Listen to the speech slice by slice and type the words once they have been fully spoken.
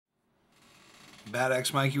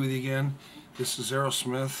BadAxeMikee with you again. This is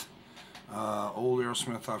Aerosmith, old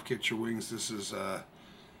Aerosmith off Get Your Wings. This is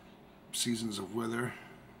Seasons of Wither.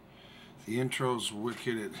 The intro's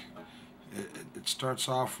wicked. It starts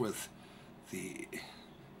off with the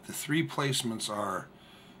three placements are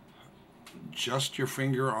just your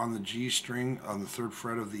finger on the G string on the 3rd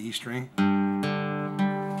fret of the E string. See,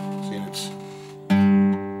 and it's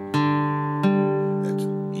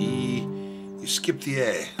E. You skip the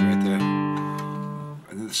A right there.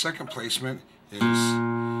 And then the 2nd placement is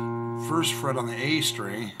 1st fret on the A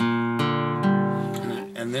string,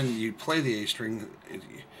 and then you play the A string.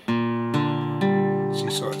 See,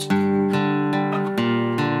 so it's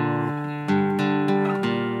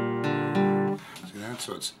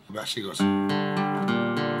so it actually goes, and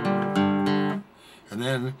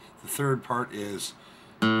then the 3rd part is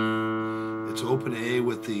it's open A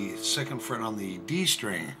with the 2nd fret on the D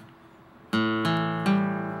string.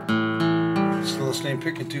 Still the same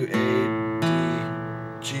picking too, A, D,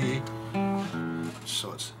 G.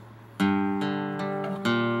 So it's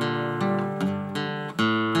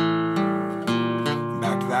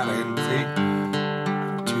back to that again.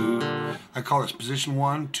 See, 2. I call this position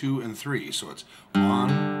 1, 2, and 3. So it's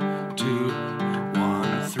 1, 2,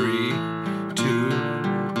 1, 3, 2,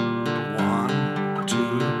 1,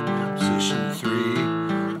 2, position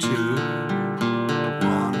 3, 2,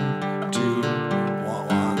 1, 2,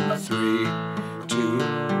 1, 3, 2,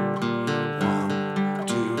 1,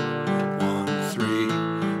 2, 1, 3,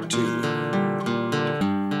 2.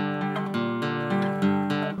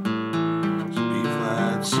 So B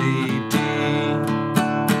flat, C, D.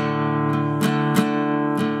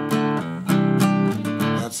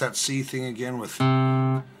 That C thing again with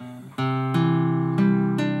the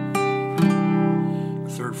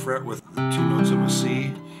 3rd fret with the 2 notes of a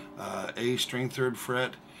C, A string 3rd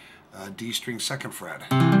fret, D string 2nd fret.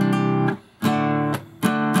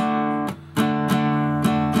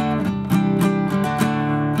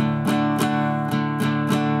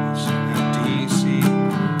 So D, C,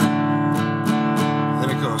 then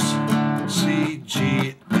it goes C,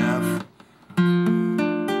 G, F.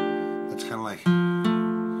 That's kind of like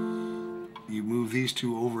you move these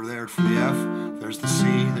 2 over there for the F. There's the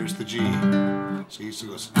C, there's the G. So it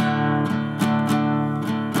goes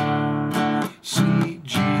C,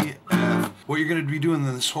 G, F. What you're going to be doing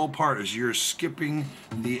in this whole part is you're skipping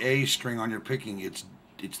the A string on your picking. It's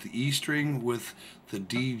the E string with the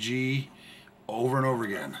D, G over and over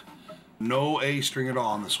again. No A string at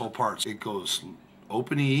all in this whole part. It goes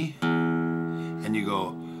open E, and you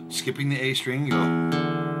go skipping the A string, you go.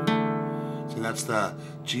 So that's the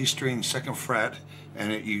G string 2nd fret,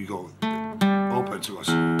 and you go open, so it goes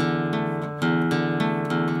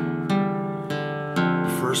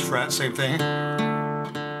 1st fret, same thing.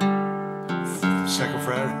 2nd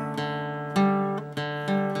fret.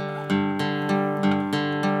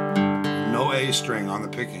 No A string on the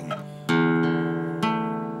picking.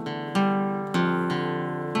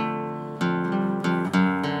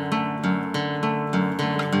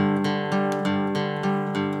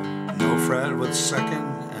 Fret with 2nd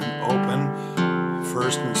and open,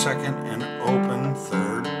 1st and 2nd and open,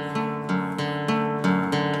 3rd.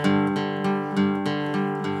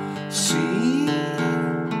 See,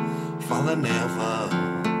 Father never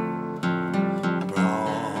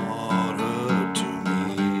brought her to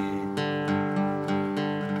me.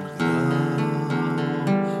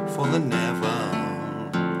 For the never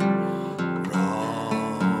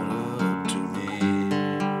brought her to me.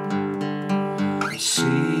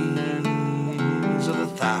 See, of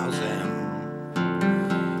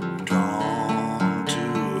 1,000 drawn to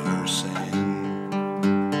her sin.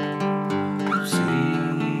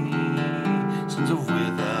 Seasons of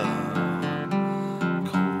wither,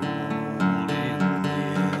 cold in the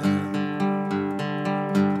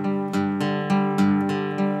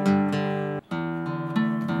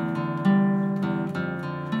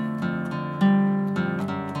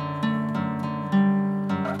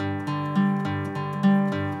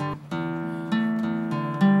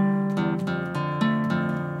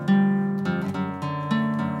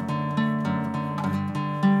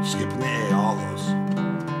skipping the A, all those.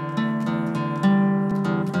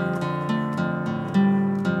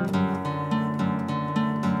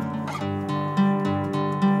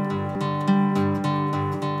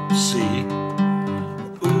 C.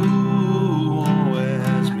 Ooh,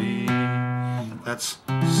 always me. That's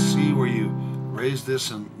C where you raise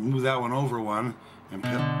this and move that one over one and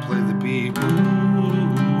play the B.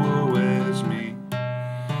 Ooh, always me.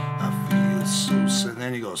 I feel so sad.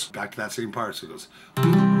 Then he goes back to that same part. So he goes,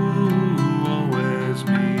 ooh, always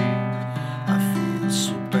me. I feel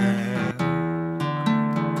so bad.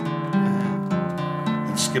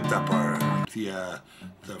 skip that part. The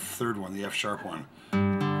third one, the F sharp one.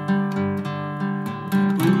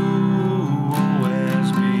 Ooh,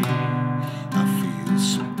 where's me? I feel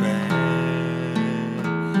so bad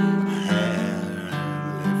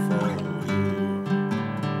for you.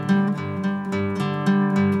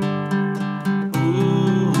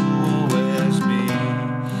 Ooh, where's me?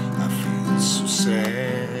 I feel so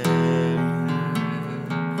sad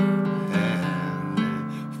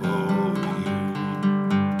for you.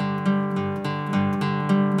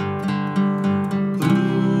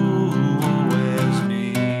 Ooh, where's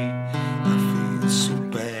me? I feel so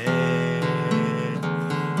bad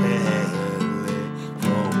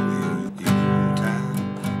for you.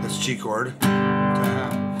 Time. That's G chord.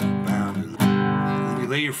 Time. Bound. And you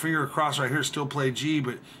lay your finger across right here, still play G,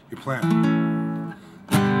 but you're playing.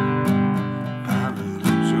 Bound to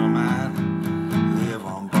lose your mind. Live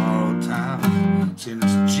on borrowed time. See, and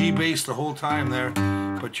it's G bass the whole time there,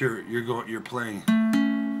 but you're playing.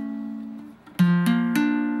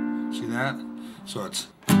 See that? So it's.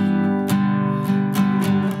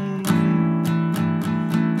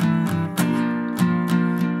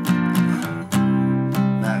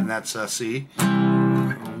 And that's C.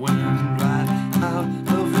 When right out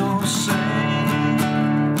of your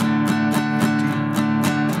sand.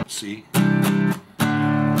 C.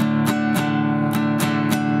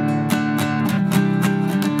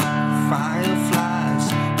 Fireflies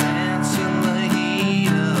dance in the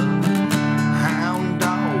heat of hound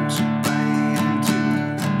dogs playing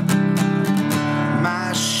too.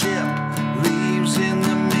 My ship leaves in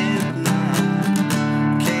the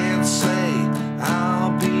midnight. Can't say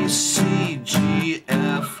I'll be C, G,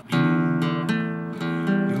 F.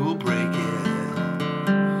 You'll break it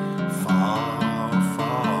far,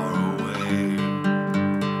 far away.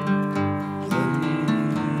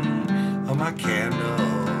 Light of my candle.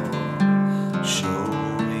 Show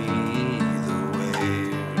me the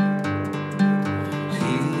way.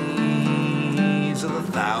 He's of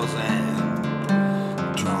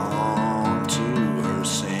 1,000 drawn to her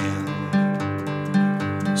sin.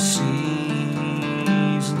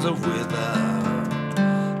 Seasons of wither,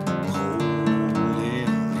 cold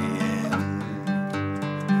in the end.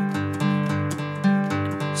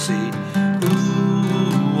 See,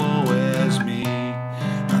 ooh, where's me? I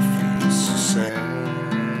feel so sad.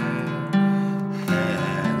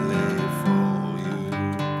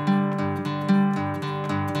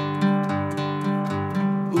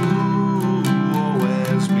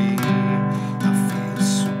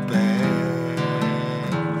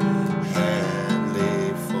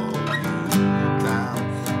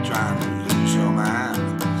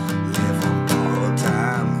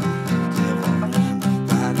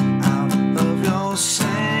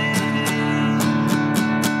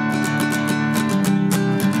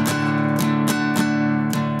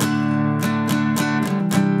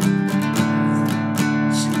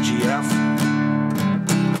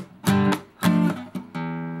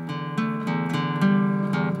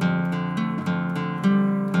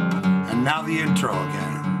 Now the intro again.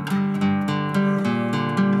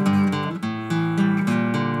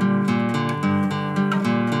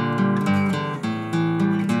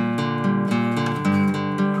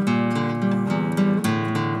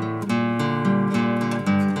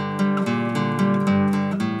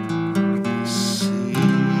 C,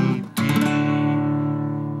 D.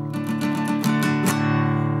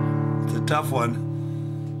 It's a tough one.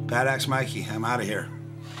 BadAxeMikee, I'm out of here.